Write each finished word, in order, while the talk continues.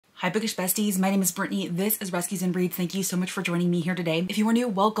Hi Bookish Besties, my name is Brittany. This is Rescues and Reads. Thank you so much for joining me here today. If you are new,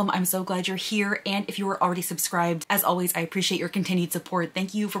 welcome. I'm so glad you're here. And if you are already subscribed, as always, I appreciate your continued support.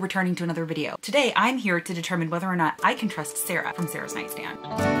 Thank you for returning to another video. Today, I'm here to determine whether or not I can trust Sarah from Sarah's Nightstand.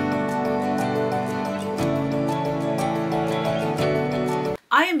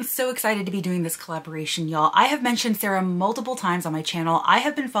 I am so excited to be doing this collaboration, y'all. I have mentioned Sarah multiple times on my channel. I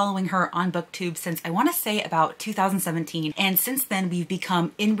have been following her on BookTube since I want to say about 2017. And since then, we've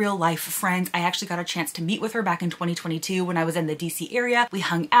become in real life friends. I actually got a chance to meet with her back in 2022 when I was in the DC area. We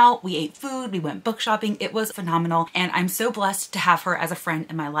hung out, we ate food, we went book shopping. It was phenomenal. And I'm so blessed to have her as a friend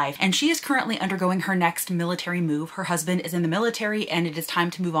in my life. And she is currently undergoing her next military move. Her husband is in the military and it is time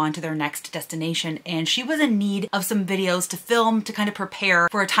to move on to their next destination. And she was in need of some videos to film to kind of prepare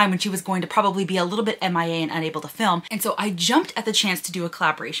for a time when she was going to probably be a little bit MIA and unable to film. And so I jumped at the chance to do a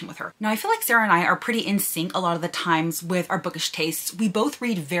collaboration with her. Now I feel like Sarah and I are pretty in sync a lot of the times with our bookish tastes. We both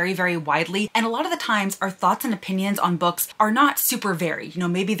read very, very widely. And a lot of the times our thoughts and opinions on books are not super varied. You know,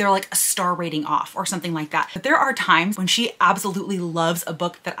 maybe they're like a star rating off or something like that. But there are times when she absolutely loves a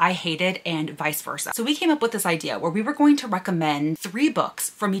book that I hated and vice versa. So we came up with this idea where we were going to recommend 3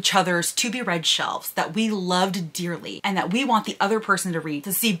 books from each other's to be read shelves that we loved dearly and that we want the other person to read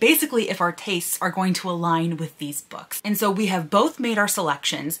to see basically if our tastes are going to align with these books. And so we have both made our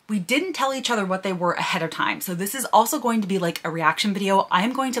selections. We didn't tell each other what they were ahead of time. So this is also going to be like a reaction video. I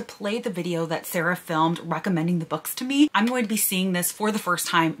am going to play the video that Sarah filmed recommending the books to me. I'm going to be seeing this for the first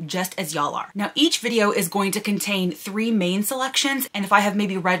time just as y'all are. Now each video is going to contain 3 main selections. And if I have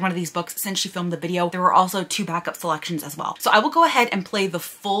maybe read one of these books since she filmed the video, there were also 2 backup selections as well. So I will go ahead and play the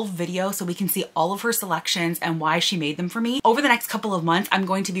full video so we can see all of her selections and why she made them for me. Over the next couple of months, I'm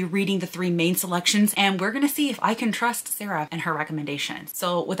going to be reading the 3 main selections and we're gonna see if I can trust Sarah and her recommendations.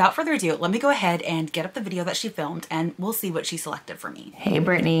 So without further ado, let me go ahead and get up the video that she filmed and we'll see what she selected for me. Hey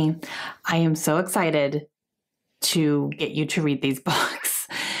Brittany, I am so excited to get you to read these books.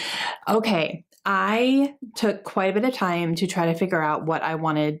 Okay, I took quite a bit of time to try to figure out what I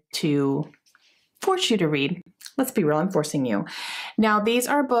wanted to force you to read. Let's be real, I'm forcing you. Now these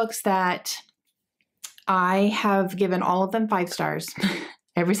are books that I have given all of them 5 stars.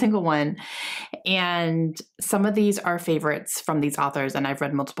 Every single one. And some of these are favorites from these authors, and I've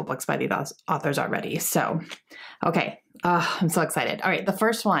read multiple books by these authors already. So, okay. I'm so excited. All right. The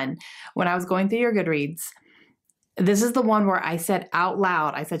first one, when I was going through your Goodreads, this is the one where I said out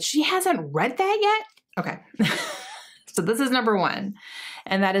loud, I said, she hasn't read that yet? Okay. So this is number 1,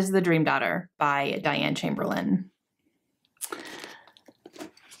 and that is The Dream Daughter by Diane Chamberlain.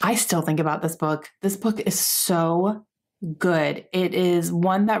 I still think about this book. This book is so good. It is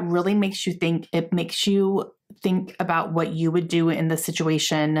one that really makes you think. It makes you think about what you would do in this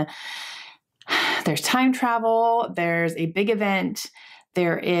situation. There's time travel. There's a big event.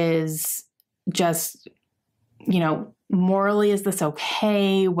 There is just, you know, morally, is this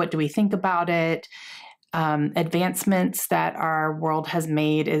okay? What do we think about it? Advancements that our world has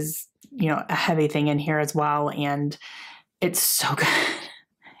made is, you know, a heavy thing in here as well. And it's so good.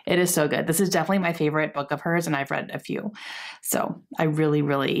 It is so good. This is definitely my favorite book of hers, and I've read a few. So I really,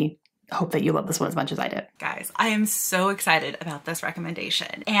 really hope that you love this one as much as I did. Guys, I am so excited about this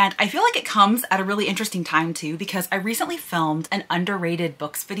recommendation. And I feel like it comes at a really interesting time too, because I recently filmed an underrated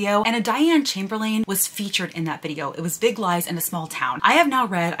books video and a Diane Chamberlain was featured in that video. It was Big Lies in a Small Town. I have now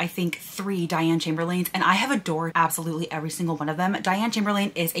read, I think, 3 Diane Chamberlains and I have adored absolutely every single one of them. Diane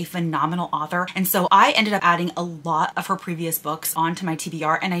Chamberlain is a phenomenal author. And so I ended up adding a lot of her previous books onto my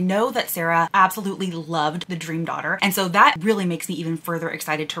TBR. And I know that Sarah absolutely loved The Dream Daughter. And so that really makes me even further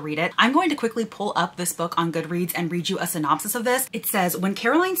excited to read it. I'm going to quickly pull up this book on Goodreads and read you a synopsis of this. It says, when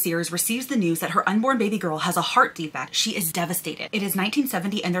Caroline Sears receives the news that her unborn baby girl has a heart defect, she is devastated. It is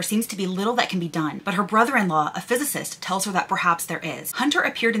 1970 and there seems to be little that can be done, but her brother-in-law, a physicist, tells her that perhaps there is. Hunter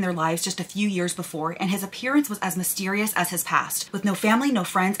appeared in their lives just a few years before, and his appearance was as mysterious as his past. With no family, no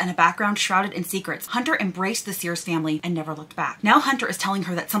friends, and a background shrouded in secrets, Hunter embraced the Sears family and never looked back. Now Hunter is telling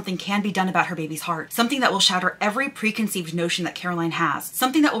her that something can be done about her baby's heart, something that will shatter every preconceived notion that Caroline has,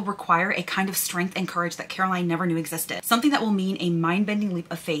 something that will require a kind of strength and courage that Caroline never knew existed, something that will mean a mind-bending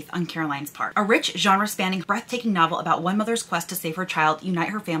leap of faith on Caroline's part. A rich, genre-spanning, breathtaking novel about one mother's quest to save her child, unite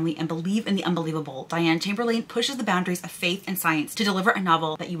her family, and believe in the unbelievable. Diane Chamberlain pushes the boundaries of faith and science to deliver a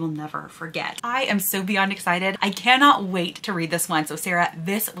novel that you will never forget. I am so beyond excited. I cannot wait to read this one. So Sarah,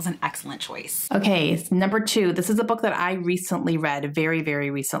 this was an excellent choice. Okay, number 2. This is a book that I recently read, very, very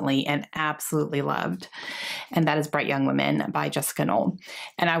recently, and absolutely loved. And that is Bright Young Women by Jessica Knoll.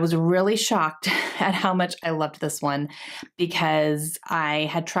 And I was really shocked at how much I loved this one because I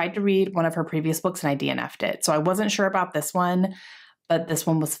had tried to read one of her previous books and I DNF'd it. So I wasn't sure about this one, but this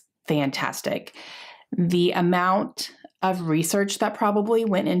one was fantastic. The amount of research that probably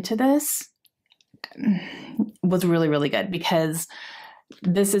went into this was really, really good, because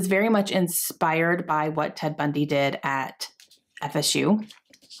this is very much inspired by what Ted Bundy did at FSU.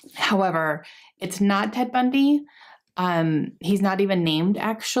 However, it's not Ted Bundy. He's not even named,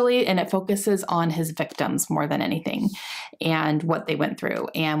 actually, and it focuses on his victims more than anything, and what they went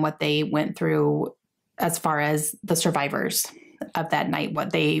through as far as the survivors of that night,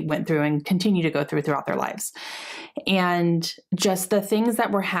 what they went through and continue to go through throughout their lives. And just the things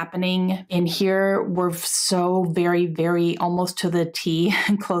that were happening in here were so very, very almost to the T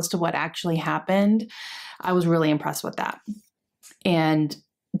close to what actually happened. I was really impressed with that. And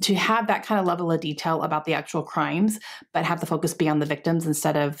to have that kind of level of detail about the actual crimes, but have the focus be on the victims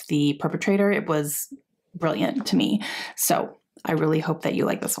instead of the perpetrator, it was brilliant to me. So I really hope that you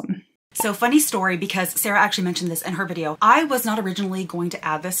like this one. So funny story, because Sarah actually mentioned this in her video. I was not originally going to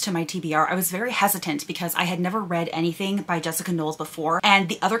add this to my TBR. I was very hesitant because I had never read anything by Jessica Knowles before, and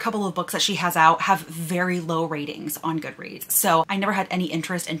the other couple of books that she has out have very low ratings on Goodreads. So I never had any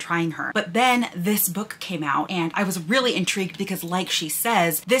interest in trying her. But then this book came out and I was really intrigued because, like she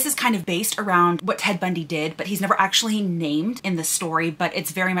says, this is kind of based around what Ted Bundy did, but he's never actually named in the story, but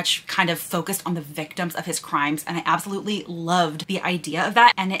it's very much kind of focused on the victims of his crimes. And I absolutely loved the idea of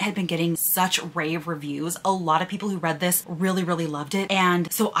that. And it had been getting such rave reviews. A lot of people who read this really, really loved it.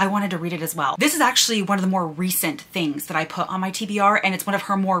 And so I wanted to read it as well. This is actually one of the more recent things that I put on my TBR, and it's one of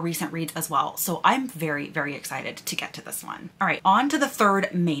her more recent reads as well. So I'm very, very excited to get to this one. All right, on to the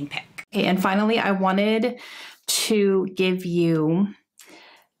third main pick. Okay, and finally, I wanted to give you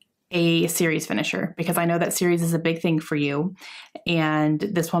a series finisher, because I know that series is a big thing for you, and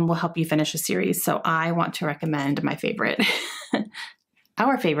this one will help you finish a series. So I want to recommend my favorite,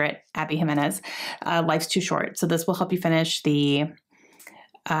 our favorite, Abby Jimenez, Life's Too Short. So this will help you finish the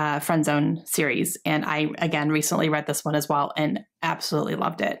Friend Zone series. And I, again, recently read this one as well and absolutely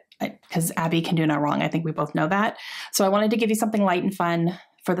loved it, because Abby can do no wrong. I think we both know that. So I wanted to give you something light and fun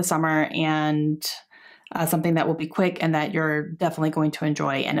for the summer, and something that will be quick and that you're definitely going to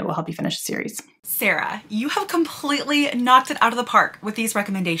enjoy, and it will help you finish the series. Sarah, you have completely knocked it out of the park with these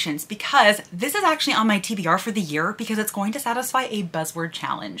recommendations, because this is actually on my TBR for the year because it's going to satisfy a buzzword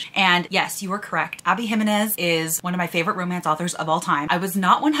challenge. And yes, you are correct. Abby Jimenez is one of my favorite romance authors of all time. I was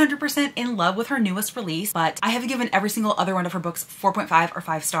not 100% in love with her newest release, but I have given every single other one of her books 4.5 or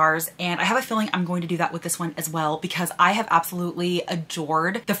 5 stars. And I have a feeling I'm going to do that with this one as well, because I have absolutely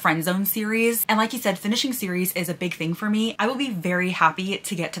adored the Friend Zone series. And like you said, finishing series is a big thing for me. I will be very happy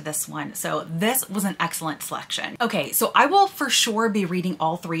to get to this one. So this was an excellent selection. Okay, so I will for sure be reading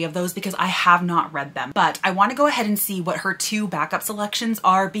all 3 of those because I have not read them, but I want to go ahead and see what her 2 backup selections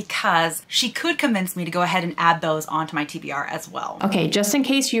are, because she could convince me to go ahead and add those onto my TBR as well. Okay, just in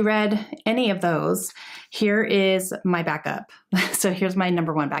case you read any of those, here is my backup. So here's my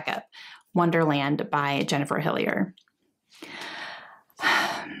number 1 backup, Wonderland by Jennifer Hillier.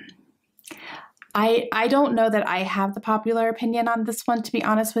 I don't know that I have the popular opinion on this one, to be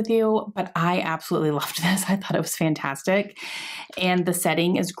honest with you, but I absolutely loved this. I thought it was fantastic. And the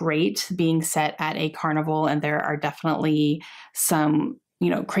setting is great, being set at a carnival, and there are definitely some,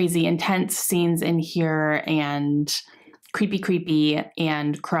 crazy intense scenes in here, and creepy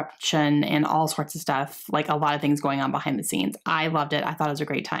and corruption and all sorts of stuff, like a lot of things going on behind the scenes. I loved it. I thought it was a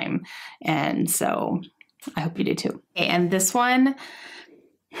great time. And so I hope you do too. Okay, and this one,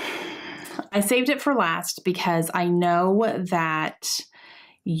 I saved it for last because I know that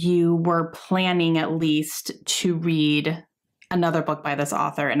you were planning at least to read another book by this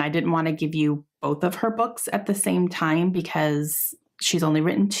author, and I didn't want to give you both of her books at the same time because she's only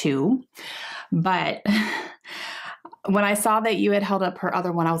written 2. But when I saw that you had held up her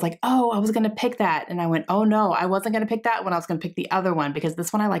other one, I was like, oh, I was going to pick that. And I went, oh no, I wasn't going to pick that one. I was going to pick the other one, because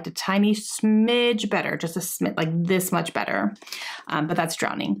this one I liked a tiny smidge better, just a smidge, like this much better. But that's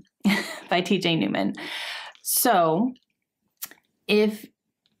Drowning by TJ Newman. So if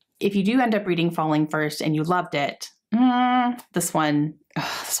you do end up reading Falling First and you loved it, this one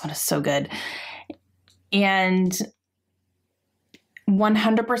is so good. And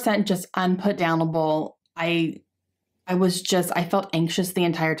 100% just unputdownable. I felt anxious the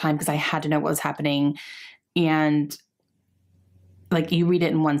entire time because I had to know what was happening. And like, you read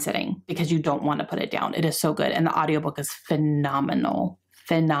it in one sitting because you don't want to put it down. It is so good. And the audiobook is phenomenal.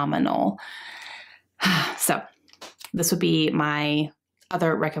 So this would be my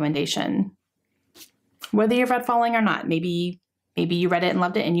other recommendation. Whether you've read Falling or not, maybe you read it and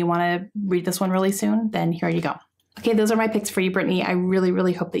loved it and you want to read this one really soon, then here you go. Okay, those are my picks for you, Brittany. I really,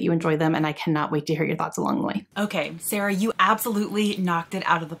 really hope that you enjoy them, and I cannot wait to hear your thoughts along the way. Okay, Sarah, you absolutely knocked it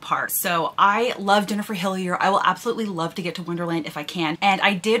out of the park. So I love Jennifer Hillier. I will absolutely love to get to Wonderland if I can. And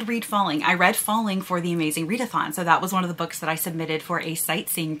I did read Falling. I read Falling for the Amazing Readathon. So that was one of the books that I submitted for a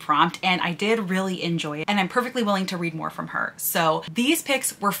sightseeing prompt, and I did really enjoy it. And I'm perfectly willing to read more from her. So these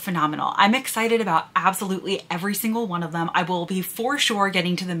picks were phenomenal. I'm excited about absolutely every single one of them. I will be for sure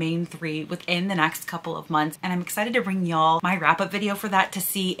getting to the main 3 within the next couple of months. And I'm excited to bring y'all my wrap-up video for that to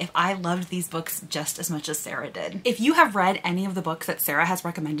see if I loved these books just as much as Sarah did. If you have read any of the books that Sarah has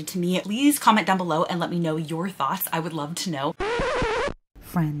recommended to me, please comment down below and let me know your thoughts. I would love to know.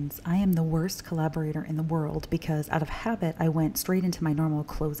 Friends, I am the worst collaborator in the world because out of habit, I went straight into my normal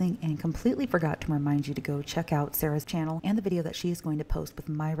closing and completely forgot to remind you to go check out Sarah's channel and the video that she is going to post with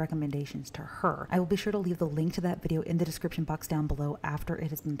my recommendations to her. I will be sure to leave the link to that video in the description box down below after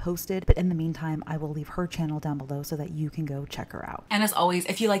it has been posted, but in the meantime, I will leave her channel down below so that you can go check her out. And as always,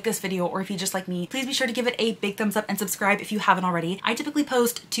 if you like this video or if you just like me, please be sure to give it a big thumbs up and subscribe if you haven't already. I typically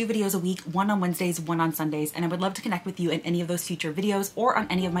post 2 videos a week, one on Wednesdays, one on Sundays, and I would love to connect with you in any of those future videos or on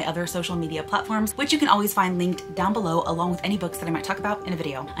any of my other social media platforms, which you can always find linked down below along with any books that I might talk about in a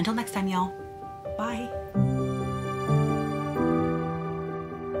video. Until next time, y'all, bye.